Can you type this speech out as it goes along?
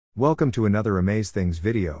Welcome to another Amaze Things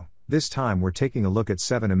video. This time we're taking a look at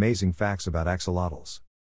 7 amazing facts about axolotls.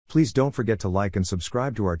 Please don't forget to like and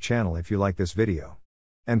subscribe to our channel if you like this video.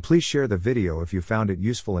 And please share the video if you found it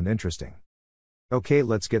useful and interesting. Okay,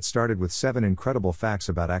 let's get started with 7 incredible facts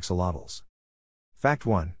about axolotls. Fact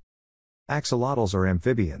 1. Axolotls are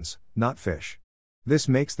amphibians, not fish. This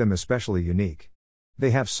makes them especially unique.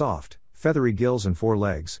 They have soft, feathery gills and 4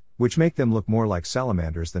 legs, which make them look more like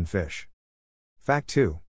salamanders than fish. Fact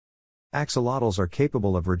 2. Axolotls are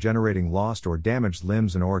capable of regenerating lost or damaged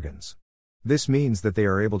limbs and organs. This means that they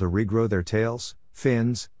are able to regrow their tails,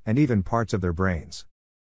 fins, and even parts of their brains.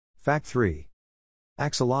 Fact 3.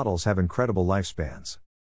 Axolotls have incredible lifespans.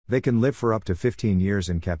 They can live for up to 15 years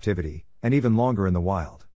in captivity, and even longer in the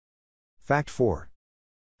wild. Fact 4.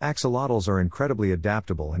 Axolotls are incredibly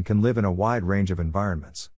adaptable and can live in a wide range of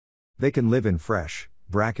environments. They can live in fresh,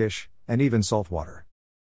 brackish, and even saltwater.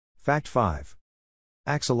 Fact 5.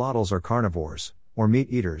 Axolotls are carnivores, or meat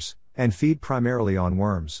eaters, and feed primarily on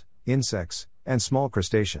worms, insects, and small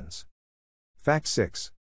crustaceans. Fact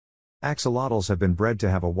 6. Axolotls have been bred to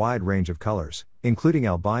have a wide range of colors, including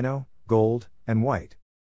albino, gold, and white.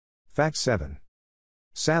 Fact 7.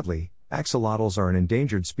 Sadly, axolotls are an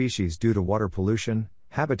endangered species due to water pollution,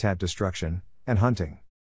 habitat destruction, and hunting.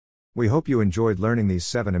 We hope you enjoyed learning these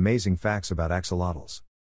 7 amazing facts about axolotls.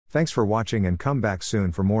 Thanks for watching and come back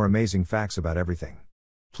soon for more amazing facts about everything.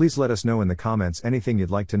 Please let us know in the comments anything you'd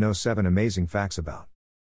like to know 7 amazing facts about.